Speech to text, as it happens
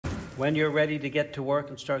When you're ready to get to work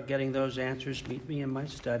and start getting those answers, meet me in my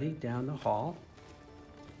study down the hall.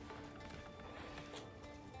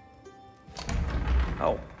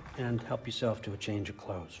 Oh, and help yourself to a change of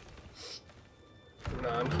clothes.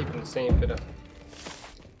 Nah, I'm keeping the same fit up.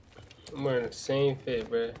 I'm wearing the same fit,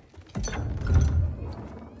 bruh.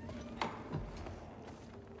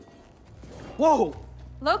 Whoa!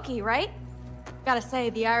 Loki, right? Gotta say,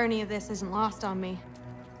 the irony of this isn't lost on me.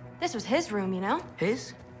 This was his room, you know?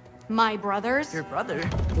 His? My brother's. Your brother?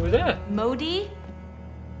 Who was that? Modi?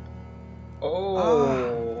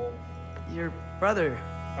 Oh. Your brother.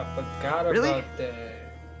 I forgot Really? about that.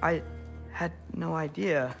 I had no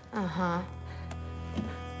idea. Uh-huh.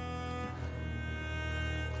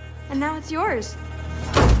 And now it's yours.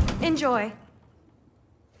 Enjoy.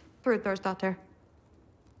 Daughter.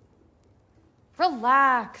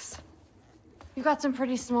 Relax. You've got some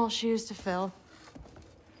pretty small shoes to fill.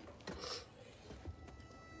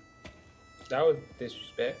 That was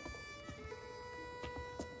disrespect.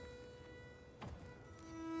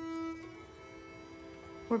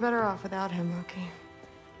 We're better off without him, Loki.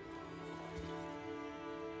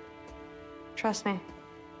 Trust me.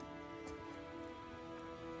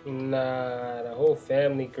 Nah, the whole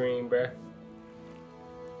family green, bruh.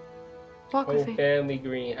 Walk Whole with me. family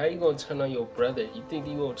green. How you gonna turn on your brother? You think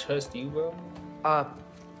he gonna trust you, bro?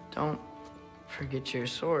 Don't forget your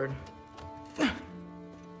sword.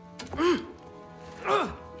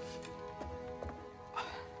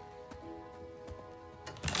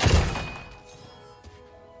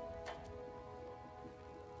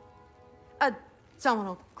 Someone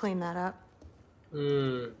will clean that up.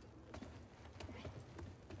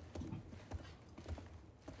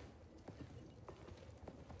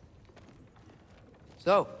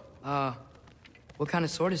 So, what kind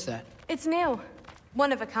of sword is that? It's new.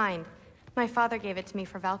 One of a kind. My father gave it to me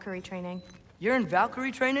for Valkyrie training. You're in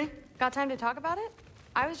Valkyrie training? Got time to talk about it?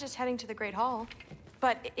 I was just heading to the Great Hall.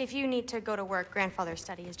 But if you need to go to work, Grandfather's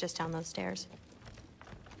study is just down those stairs.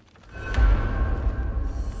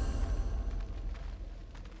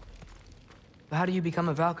 How do you become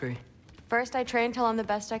a Valkyrie? First, I train till I'm the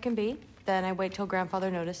best I can be. Then I wait till Grandfather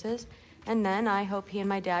notices. And then I hope he and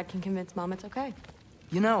my dad can convince Mom it's okay.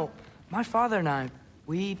 You know, my father and I,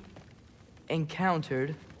 we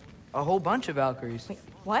encountered a whole bunch of Valkyries. Wait,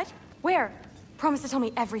 what? Where? Promise to tell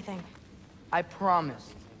me everything. I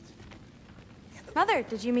promise. Mother,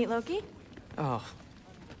 did you meet Loki? Oh,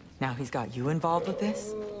 now he's got you involved with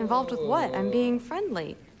this? Involved with what? I'm being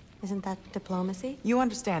friendly. Isn't that diplomacy? You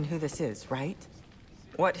understand who this is, right?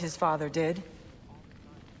 What his father did?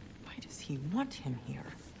 Why does he want him here?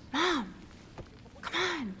 Mom! Come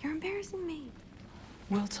on, you're embarrassing me.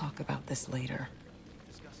 We'll talk about this later.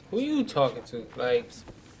 Who you talking to? Like,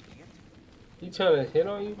 he trying to hit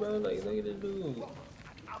on you, bro? Like, look at this dude.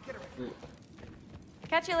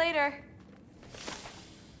 Catch you later.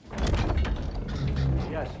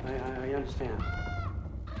 Yes, I understand.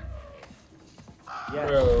 Yes.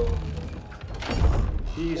 Bro.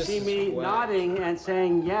 Do you This see is me whack. nodding and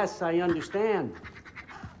saying, yes, I understand?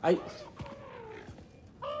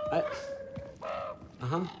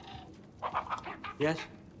 Uh-huh. Yes?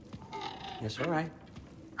 Yes, all right.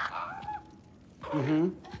 Mm-hmm.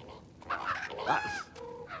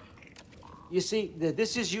 You see,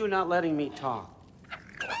 this is you not letting me talk.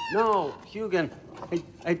 No, Hugin,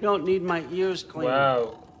 I don't need my ears cleaned.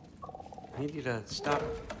 Wow. I need you to stop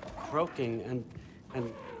croaking and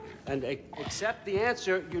accept the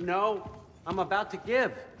answer you know I'm about to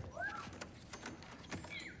give.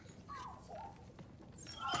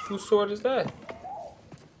 Whose sword is that?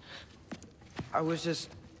 I was just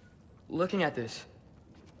looking at this.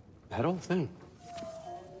 That old thing.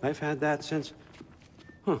 I've had that since...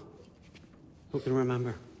 Huh. Who can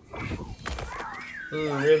remember?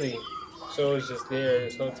 Really? So it's just there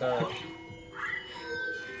this whole time.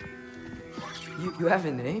 You have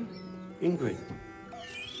a name? Ingrid.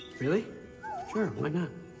 Really? Sure, why not?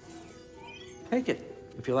 Take it,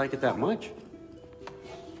 if you like it that much.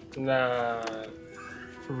 Nah.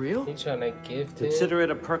 For real? He trying to gift it? Consider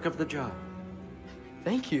it a perk of the job.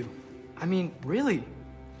 Thank you. I mean, really.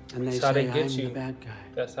 And they That's how say they get I'm you. the bad guy.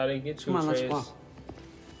 That's how they get you, Come on, let's Trace. walk.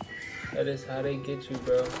 That is how they get you,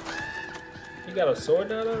 bro. You got a sword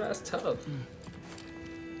now, though? That's tough.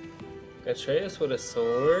 Atreus with a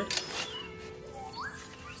sword?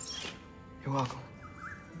 You're welcome.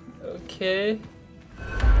 Okay.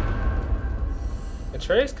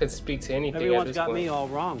 Atreus could speak to anything at Everyone's this got point. me all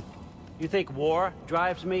wrong. You think war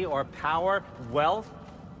drives me, or power, wealth?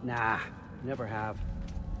 Nah, never have.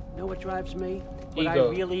 You know what drives me? What I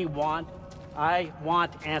Ego. really want? I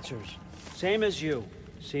want answers. Same as you.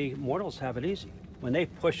 See, mortals have it easy. When they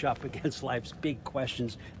push up against life's big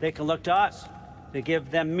questions, they can look to us to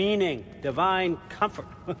give them meaning, divine comfort.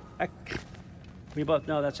 We both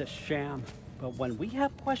know that's a sham. But when we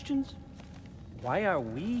have questions, why are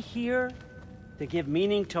we here? To give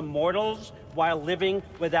meaning to mortals while living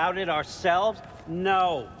without it ourselves?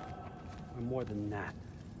 No. We're more than that.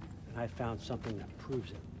 And I found something that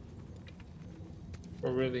proves it.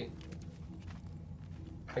 Oh, really?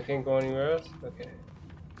 I can't go anywhere else? Okay.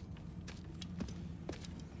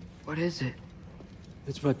 What is it?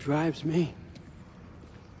 It's what drives me.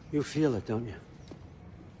 You feel it, don't you?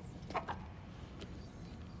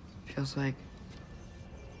 Feels like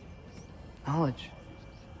knowledge.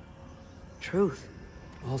 Truth.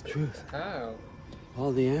 All truth. How?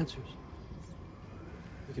 All the answers.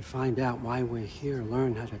 We could find out why we're here,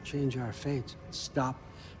 learn how to change our fates, stop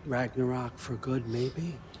Ragnarok for good,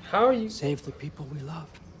 maybe. How are you? Save the people we love.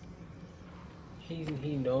 He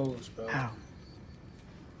knows, bro. How?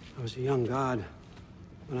 I was a young god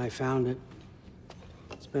when I found it.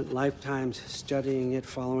 Spent lifetimes studying it,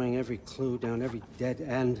 following every clue down every dead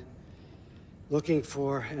end, looking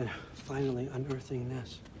for and finally unearthing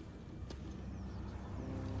this.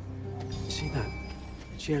 You see that?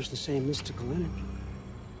 It shares the same mystical energy.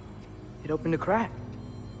 It opened a crack.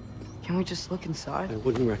 Can we just look inside? I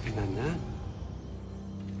wouldn't recommend that.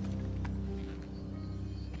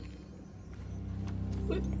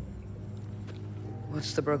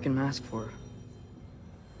 What's the broken mask for?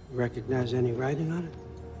 You recognize any writing on it?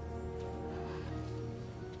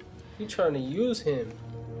 You trying to use him?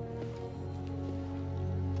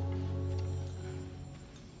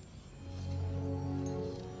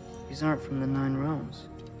 These aren't from the 9 realms.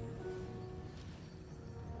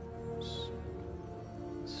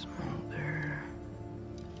 Smolder.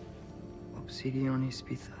 Obsidione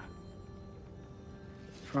Spitha.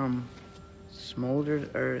 From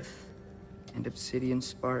smoldered earth and obsidian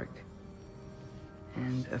spark.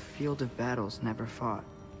 And a field of battles never fought.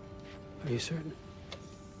 Are you certain?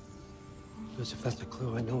 Because if that's a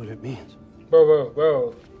clue, I know what it means.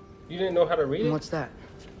 Bro. You didn't know how to read And it? what's that?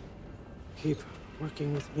 Keep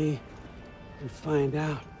working with me and find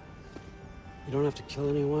out. You don't have to kill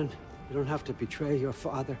anyone. You don't have to betray your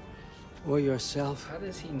father or yourself. How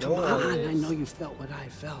does he know Come all on, this? I know you felt what I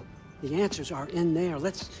felt. The answers are in there.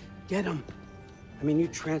 Let's get them. I mean, you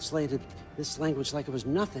translated this language like it was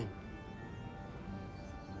nothing.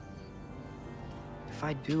 If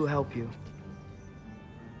I do help you,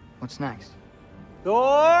 what's next?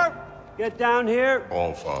 THOR! Get down here!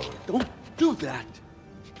 All father. Don't do that!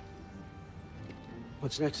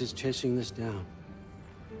 What's next is chasing this down.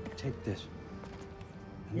 Take this.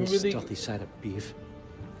 And You this really- stealthy side of beef.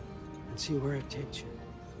 And see where it takes you.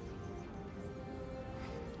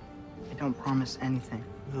 I don't promise anything.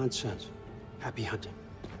 Nonsense. Happy hunting.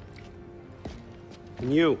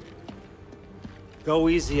 And you. Go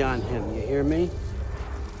easy on him, you hear me?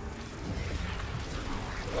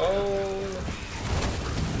 Oh.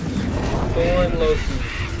 THOR and Loki.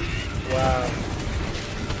 Wow.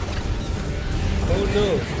 Who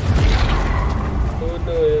knew? Who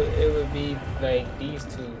knew it would be like these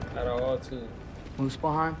two out of all two?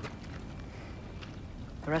 Muspelheim?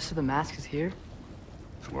 The rest of the mask is here?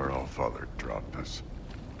 It's where all father dropped us.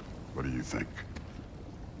 What do you think?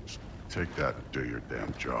 Just take that and do your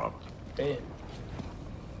damn job. Damn.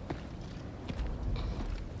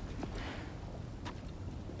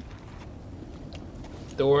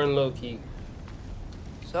 THOR and Loki.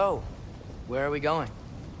 So, where are we going?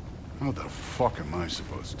 How the fuck am I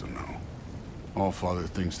supposed to know? All father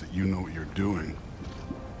thinks that you know what you're doing.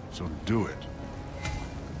 So do it.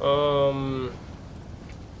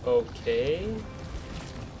 Okay.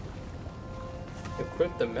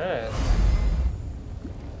 Equip the mask.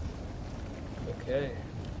 Okay.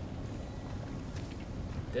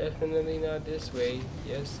 Definitely not this way.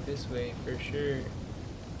 Yes, this way for sure.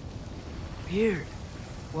 Weird.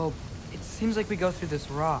 Well, it seems like we go through this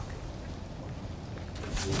rock.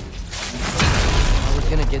 I was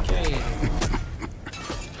gonna get there. Okay.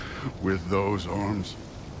 With those arms.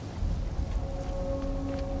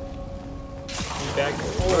 Back.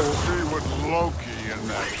 Let's Oh, see what Loki and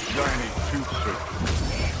that shiny toothpick.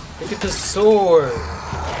 look at the sword.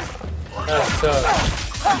 That's tough.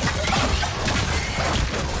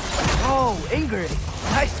 Oh, Ingrid!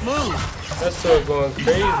 Nice move! That sword going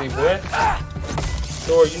crazy, boy.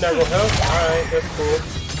 THOR, you not gonna help? Alright, that's cool.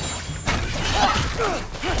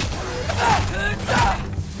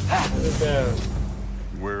 Put it down.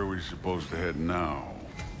 Where are we supposed to head now?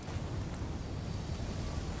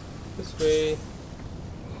 This way.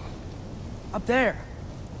 Up there!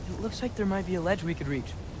 It looks like there might be a ledge we could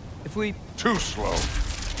reach. If we... Too slow.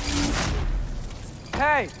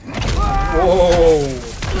 hey! Whoa!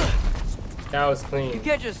 That was You clean.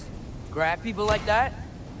 can't just grab people like that.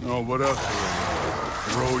 Oh, what else?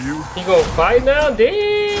 Throw you? He gonna fight now? Damn!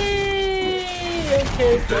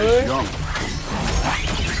 Okay, He's good. young.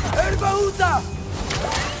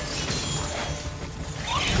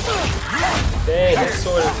 Dang, his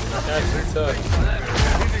sword is actually tough.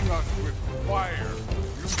 Hitting us with fire.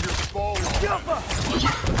 Use your bow.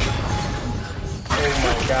 Oh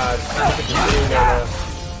my god. Look at the screen right now.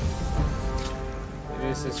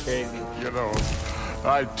 This is crazy. You know,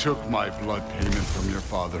 I took my blood payment from your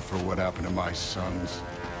father for what happened to my sons.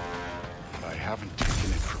 But I haven't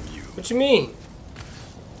taken it from you What you mean?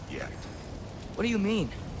 yet. What do you mean?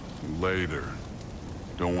 Later.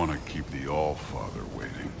 Don't want to keep the All-Father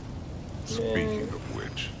waiting. Speaking of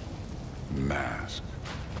which, mask.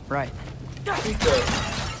 Right. Pizza.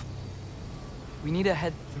 We need to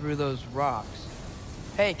head through those rocks.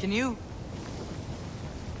 Hey, can you...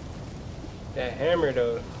 That hammer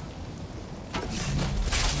though.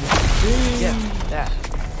 Yeah, that.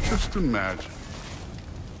 Just imagine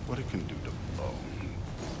what it can do to bone.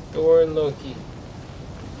 Thor and Loki.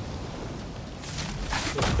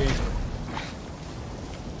 That's crazy.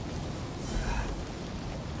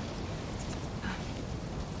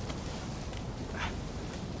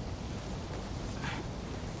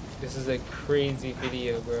 This is a crazy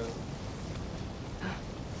video, bro.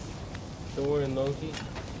 Thor and Loki.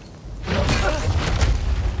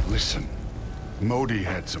 Listen, Modi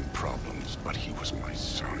had some problems, but he was my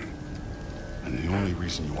son. And the only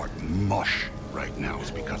reason you aren't mush right now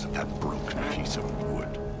is because of that broken piece of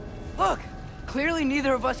wood. Look! Clearly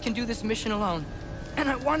neither of us can do this mission alone. And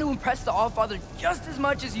I want to impress the All-Father just as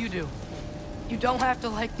much as you do. You don't have to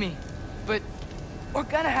like me, but we're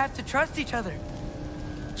gonna have to trust each other.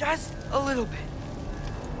 Just a little bit.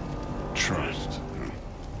 Trust.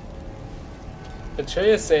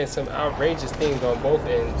 Atreus saying some outrageous things on both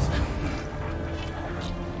ends.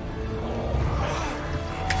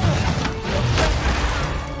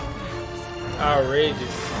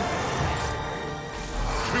 Outrageous.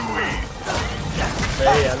 Too easy.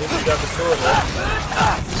 Hey, at least you got the sword, man.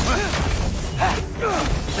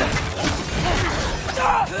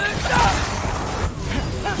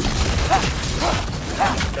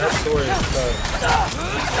 That sword is tough.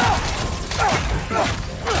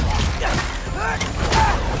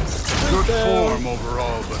 Good form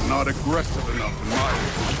overall, but not aggressive enough in my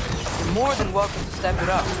opinion. You're more than welcome to step it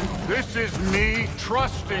up. This is me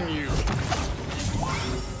trusting you.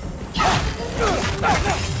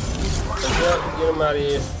 Get him out of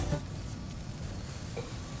here.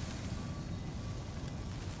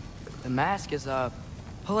 The mask is,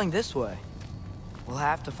 pulling this way. We'll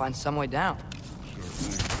have to find some way down.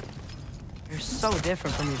 You're so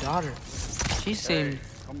different from your daughter. She seemed... Hey,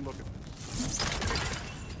 come look at this.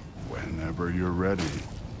 Whenever you're ready.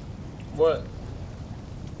 What?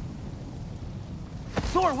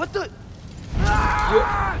 Thor, what the...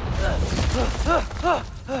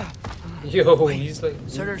 Yo, he's like...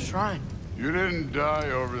 Surtur's shrine. You didn't die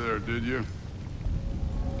over there, did you?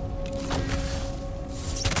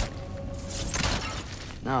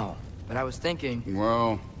 No, but I was thinking...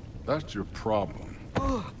 Well, that's your problem.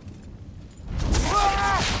 Oh!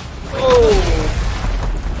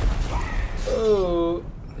 Oh!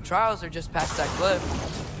 The trials are just past that cliff.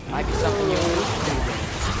 Might be something you can do.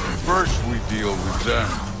 First we deal with them.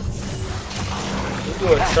 You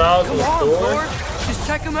doing trials Come with on, Thor? Thor! Just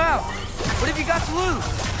check him out. What have you got to lose?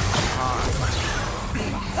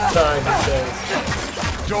 Time, he says.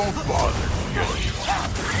 Don't bother.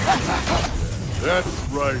 That's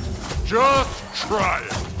right. Just try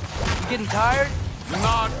it. You getting tired?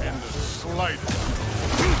 Not in the slightest.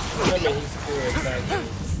 Remember, he's cool attack.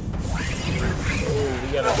 Oh, we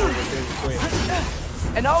gotta do this quick.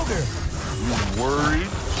 An ogre! You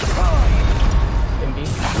worried?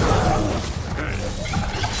 Indeed.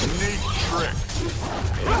 Neat trick.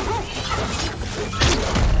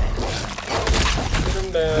 Get him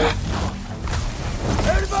down.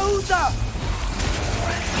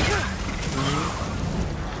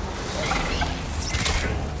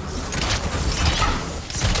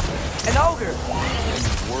 An ogre!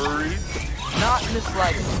 Worried? Not in the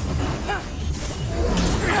slightest.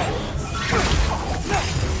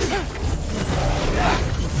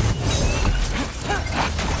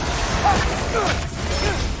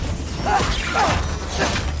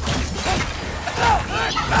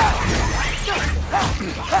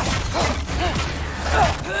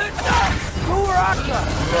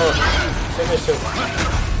 Finish him.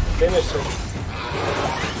 Finish him.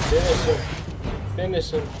 Finish him.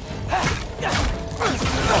 Finish him.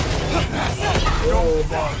 Don't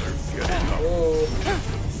bother. Oh.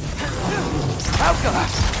 Malcolm!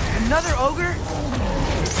 Another ogre?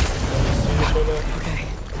 Okay.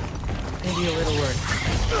 Maybe a little work.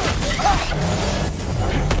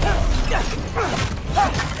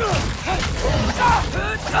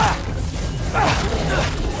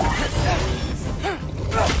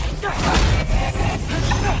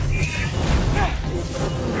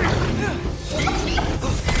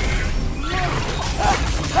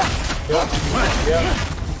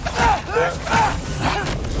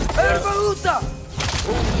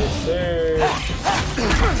 Yes, sir.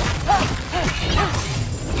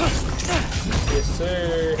 Yes,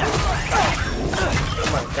 sir. Oh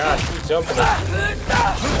my gosh, you jumping up.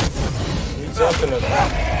 You jumping up.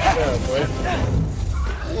 Get down, boy.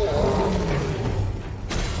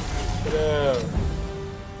 Get down.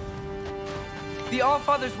 The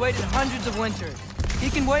Allfather's waited hundreds of winters. He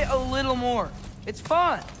can wait a little more. It's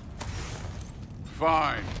fun.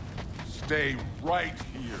 Fine. Stay right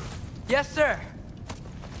here. Yes, sir.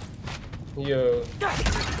 Yo.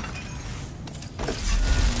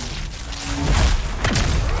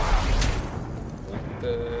 What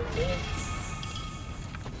the heck?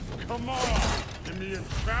 Come on. Give me a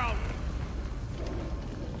challenge.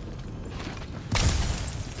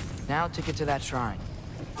 Now to get to that shrine.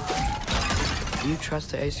 Do you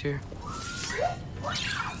trust the Aesir?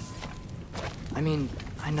 I mean,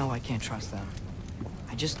 I know I can't trust them.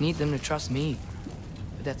 I just need them to trust me.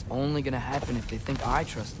 But that's only gonna happen if they think I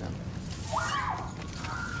trust them.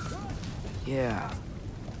 Yeah.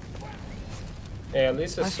 Hey, at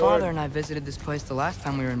least a My sword. father and I visited this place the last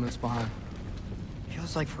time we were in Muspelheim.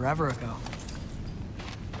 Feels like forever ago.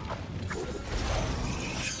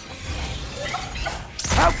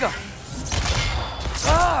 Malcolm!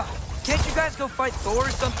 Ah! Can't you guys go fight Thor or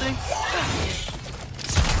something?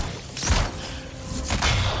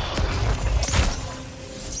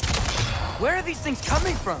 Where are these things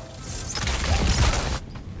coming from?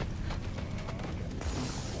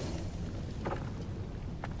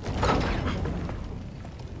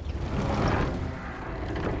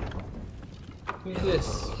 Who's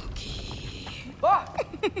this? Ah!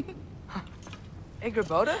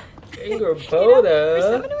 Angerboda? Angerboda? For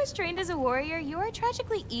someone who was trained as a warrior, you are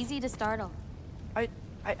tragically easy to startle.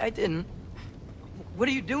 I didn't. What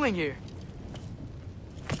are you doing here?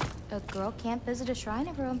 A girl can't visit a shrine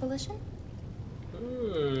of her own volition?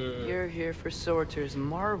 You're here for Sorter's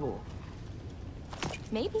marble.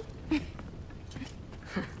 Maybe.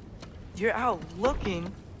 You're out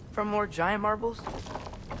looking for more giant marbles?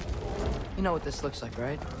 You know what this looks like,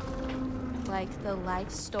 right? Like the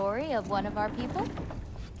life story of one of our people?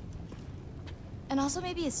 And also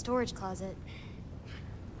maybe a storage closet.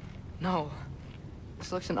 No.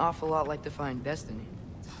 This looks an awful lot like Defying Destiny.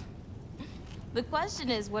 The question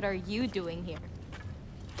is, what are you doing here?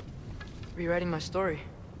 Rewriting my story.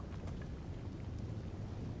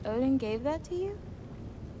 Odin gave that to you?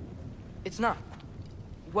 It's not.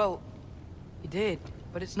 Well, he did,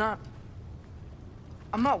 but it's not.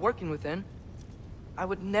 I'm not working with him. I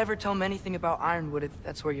would never tell him anything about Ironwood if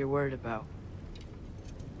that's what you're worried about.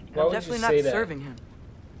 And Why I'm would you definitely say not that? serving him.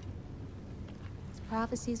 It's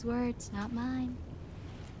prophecy's words, not mine.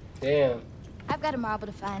 Damn. I've got a marble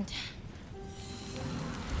to find.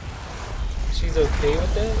 She's okay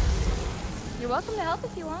with that? You're welcome to help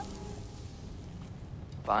if you want.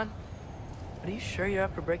 Fine. But are you sure you're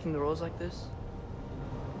up for breaking the rules like this?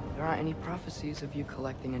 There aren't any prophecies of you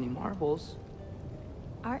collecting any marbles.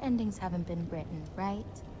 Our endings haven't been written, right?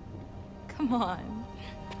 Come on.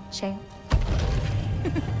 Champ.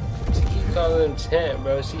 She keep calling him champ,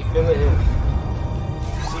 bro. She feeling him.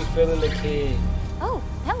 She feeling the kid. Oh,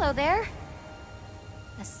 hello there.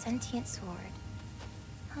 A sentient sword.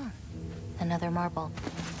 Huh. Another marble.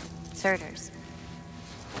 Surtur's.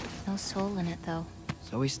 No soul in it, though.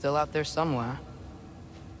 So he's still out there somewhere.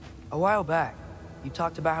 A while back, you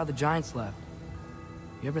talked about how the giants left.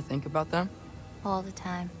 You ever think about them? All the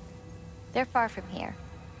time. They're far from here.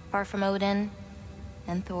 Far from Odin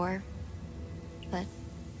and Thor. But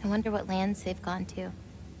I wonder what lands they've gone to.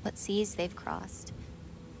 What seas they've crossed.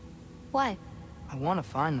 Why? I want to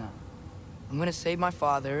find them. I'm gonna save my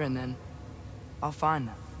father, and then I'll find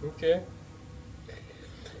them. Okay.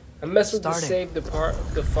 I mess with the Starting. save the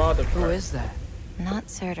father part. Who is that? Not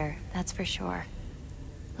Surtur, that's for sure.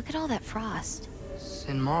 Look at all that frost.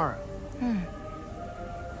 Sinmara.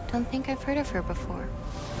 Don't think I've heard of her before.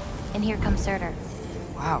 And here comes Surtur.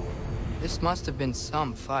 Wow. This must have been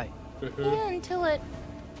some fight. Yeah, until it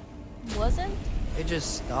wasn't. It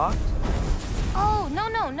just stopped? Oh,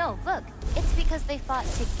 no. Look, it's because they fought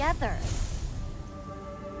together.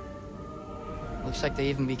 Looks like they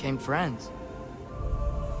even became friends.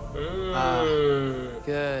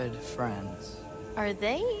 Good friends. Are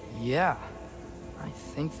they? Yeah, I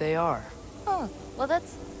think they are. Oh, well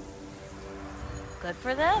that's good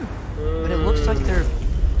for them. But it looks like their,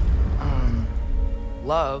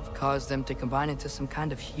 love caused them to combine into some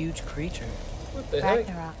kind of huge creature. What the heck?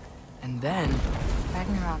 Ragnarok. And then,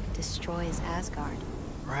 Ragnarok destroys Asgard.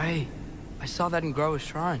 right, I saw that in Groa's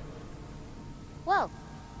shrine. Well,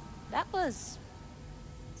 that was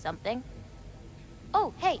something.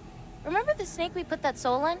 Oh, hey, remember the snake we put that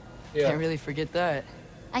soul in? Yeah. Can't really forget that.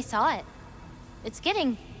 I saw it. It's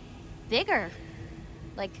getting bigger.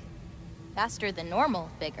 Like, faster than normal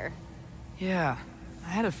bigger. Yeah, I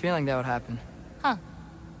had a feeling that would happen. Huh.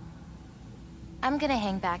 I'm gonna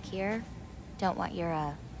hang back here. Don't want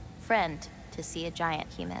your, friend to see a giant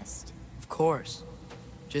he missed. Of course.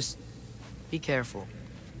 Just be careful.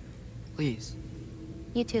 Please.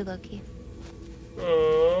 You too, Loki.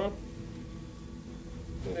 Aww. Look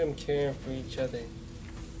at them caring for each other.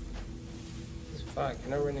 It's fine.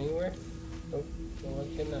 Can I run anywhere? Nope. No,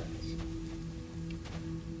 I cannot.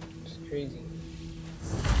 It's crazy.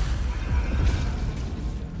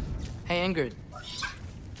 Hey, Ingrid.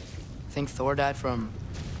 Think Thor died from...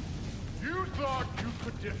 You thought you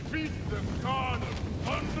could defeat the god of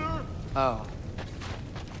thunder? Oh.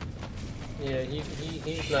 Yeah,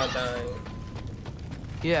 he's not dying.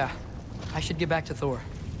 Yeah. I should get back to Thor.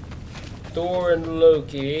 Thor and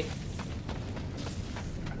Loki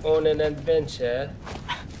on an adventure.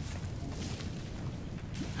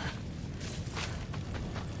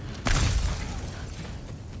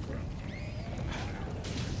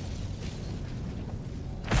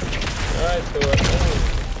 Alright, Thor.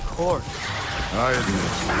 Of course. I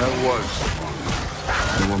admit, that was fun.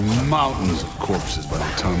 There were mountains of corpses by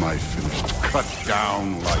the time I finished. Cut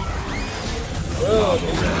down like... Whoa,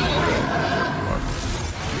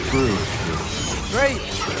 True. Great.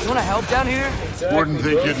 You want to help down here? exactly, Wouldn't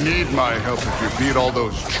think bro. you'd need my help if you beat all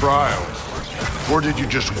those trials. Or did you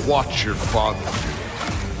just watch your father do it?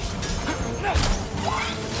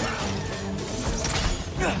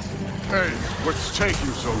 Hey, what's taking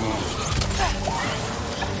so long?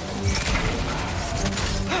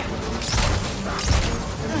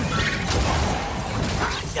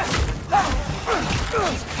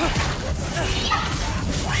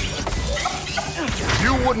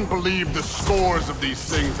 You wouldn't believe the scores of these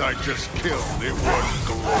things I just killed. It was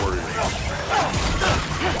glorious.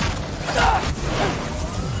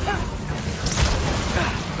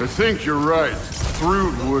 I think you're right.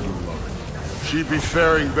 Thrud would love it. She'd be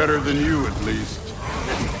faring better than you, at least.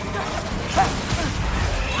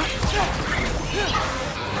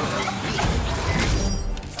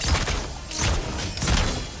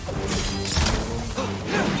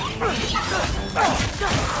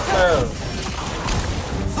 Oh.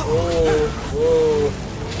 Whoa, whoa.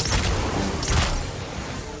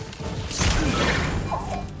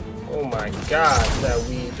 Oh my god, that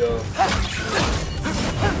weed though.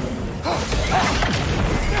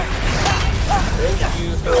 Thank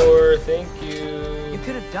you, Thor, thank you. You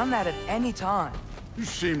could have done that at any time. You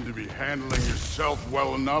seem to be handling yourself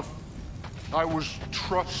well enough. I was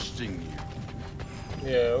trusting you.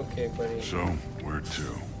 Yeah, okay, buddy. So, where to?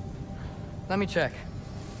 Let me check.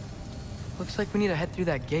 Looks like we need to head through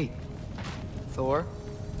that gate. Thor?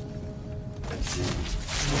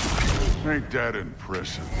 Ain't that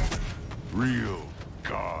impressive? Real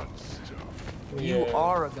god stuff. You Yeah.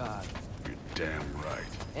 are a god. You're damn right.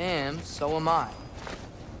 And so am I.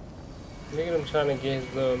 Look at him trying to get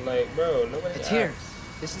his little, like, bro, nobody It's asked. here.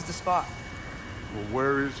 This is the spot. Well,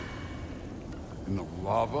 where is it? In the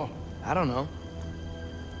lava? I don't know.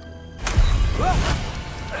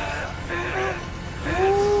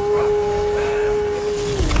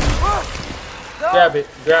 Grab it,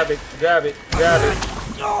 grab it, grab it, grab it.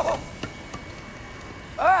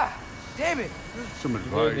 Ah! Damn it! Some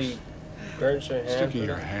Really advice. burnt your hand. Sticking for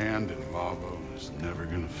your that? hand in lava is never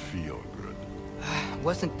gonna feel good.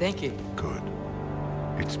 Wasn't thinking. Good.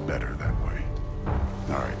 It's better that way.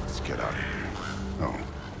 Alright, let's get out of here. Oh.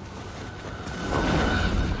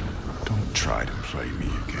 Don't try to play me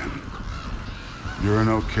again. You're an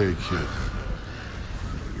okay kid.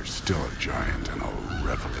 You're still a giant, and I'll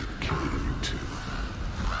revel in killing you too.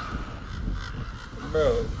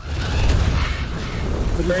 Bro,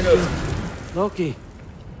 What did you Kratos. do? Loki.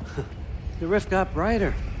 The rift got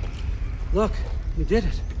brighter. Look, you did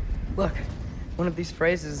it. Look, one of these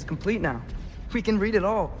phrases is complete now. We can read it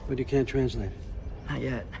all. But you can't translate it. Not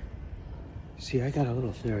yet. See, I got a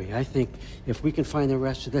little theory. I think if we can find the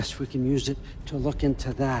rest of this, we can use it to look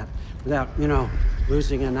into that without, you know,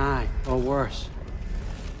 losing an eye or worse.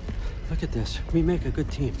 Look at this. We make a good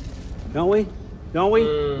team, don't we? Don't we?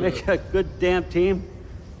 Make a good damn team.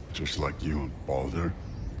 Just like you and Baldur.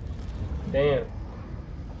 Damn.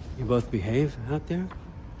 You both behave out there?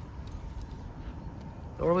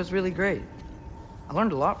 Thor was really great. I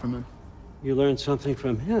learned a lot from him. You learned something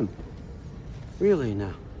from him? Really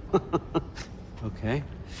now? Okay.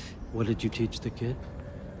 What did you teach the kid?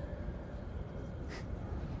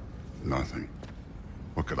 Nothing.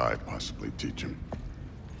 What could I possibly teach him?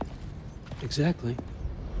 Exactly.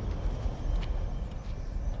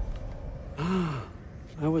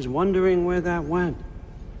 I was wondering where that went.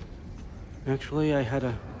 Actually, I had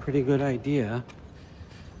a pretty good idea.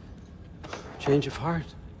 Change of heart.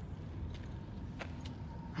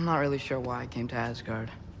 I'm not really sure why I came to Asgard.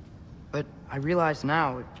 But I realize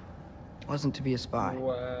now it wasn't to be a spy.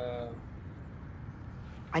 Wow.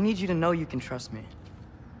 I need you to know you can trust me.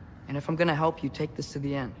 And if I'm gonna help you take this to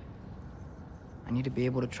the end, I need to be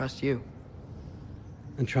able to trust you.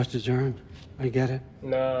 And trust is earned. I get it.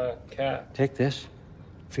 Nah, cap. Take this.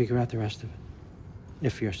 Figure out the rest of it.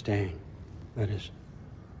 If you're staying, that is.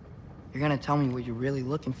 You're gonna tell me what you're really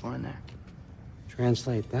looking for in there.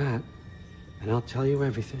 Translate that, and I'll tell you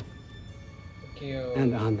everything. Yo.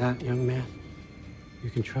 And on that, young man, you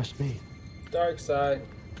can trust me. Dark side.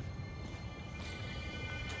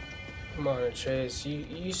 Come on, Atreus.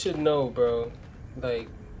 You should know, bro. Like,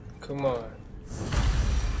 come on.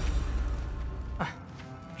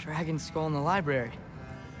 Dragon skull in the library.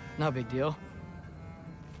 No big deal.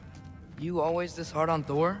 You always this hard on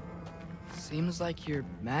Thor? Seems like you're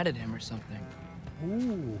mad at him or something.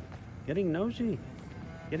 Ooh, getting nosy.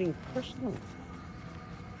 Getting personal.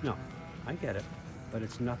 No, I get it. But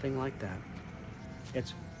it's nothing like that.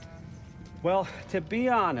 It's... Well, to be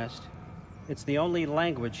honest, it's the only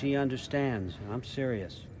language he understands. And I'm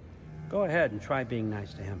serious. Go ahead and try being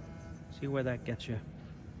nice to him. See where that gets you.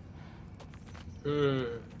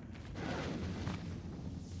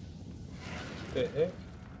 The heck?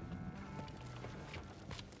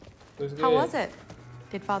 What's How good? was it?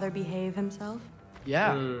 Did Father behave himself?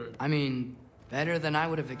 Yeah, I mean, better than I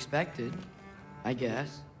would have expected, I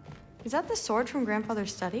guess. Is that the sword from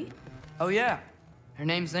Grandfather's study? Oh yeah, her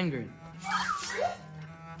name's Ingrid.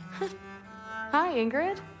 Hi,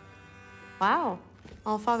 Ingrid. Wow.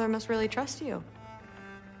 Allfather must really trust you.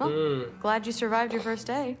 Well, glad you survived your first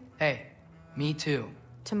day. Hey, me too.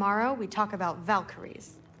 Tomorrow, we talk about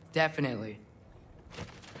Valkyries. Definitely.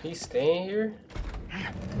 He's staying here?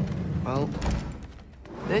 Well,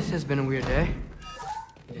 this has been a weird day.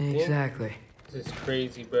 Exactly. This is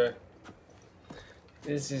crazy, bruh.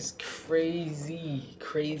 This is crazy.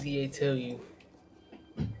 Crazy, I tell you.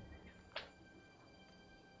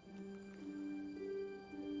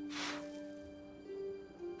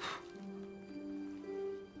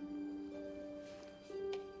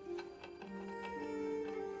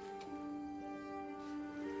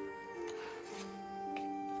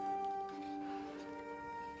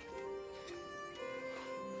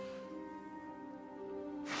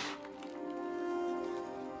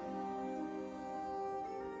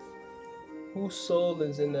 Whose soul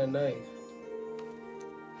is in that knife?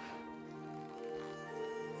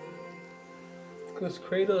 Because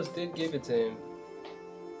Kratos did give it to him.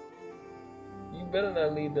 You better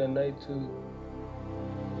not leave that knife too.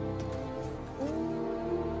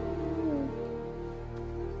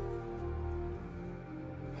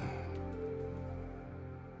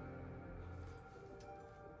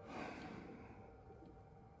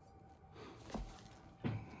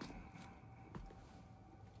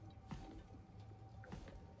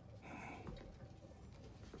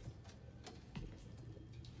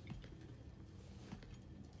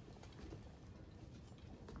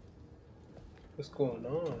 What's going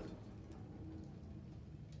on?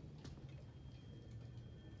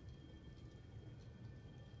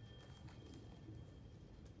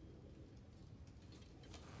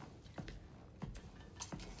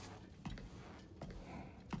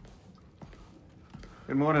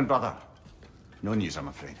 Good morning, brother. No news, I'm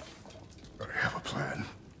afraid. I have a plan.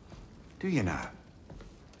 Do you now?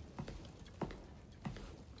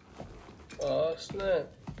 Oh, snap.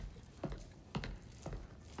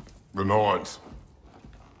 The Nords.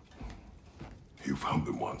 You found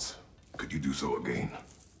them once. Could you do so again?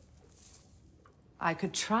 I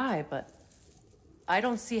could try, but I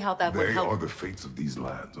don't see how that would They help. are the fates of these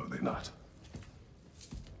lands, are they not?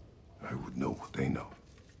 I would know what they know,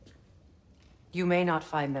 You may not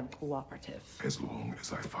find them cooperative. as long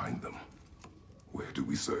as I find them. Where do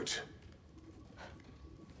we search?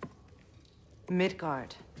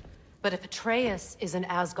 Midgard. But if Atreus is in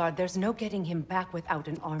Asgard, there's no getting him back without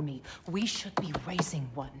an army. We should be raising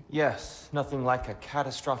one. Yes, nothing like a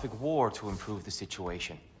catastrophic war to improve the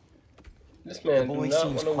situation. This man The do boy not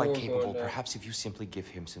seems want a quite war capable. going down. Perhaps if you simply give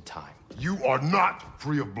him some time. You are not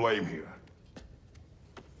free of blame here.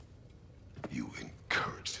 You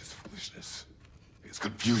encouraged his foolishness, his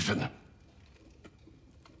confusion.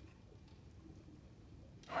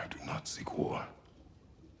 I do not seek war.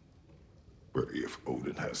 But if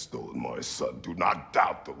Odin has stolen my son, do not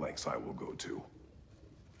doubt the lengths I will go to.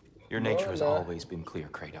 Your nature has always been clear,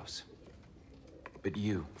 Kratos. But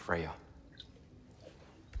you, Freya.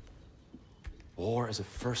 War as a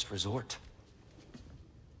first resort.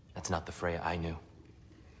 That's not the Freya I knew.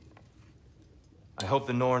 I hope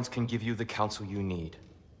the Norns can give you the counsel you need.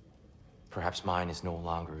 Perhaps mine is no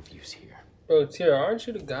longer of use here. Bro, Tyr, aren't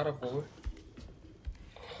you the god of war?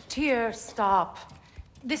 Tyr, stop.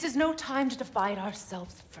 This is no time to divide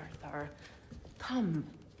ourselves further. Come,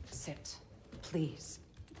 sit, please.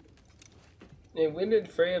 And when did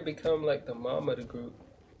Freya become like the mom of the group?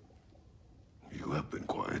 You have been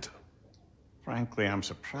quiet. Frankly, I'm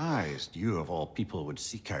surprised you of all people would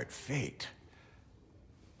seek out fate.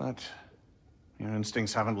 But your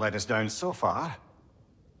instincts haven't let us down so far.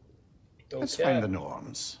 Let's find the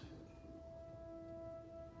Norns.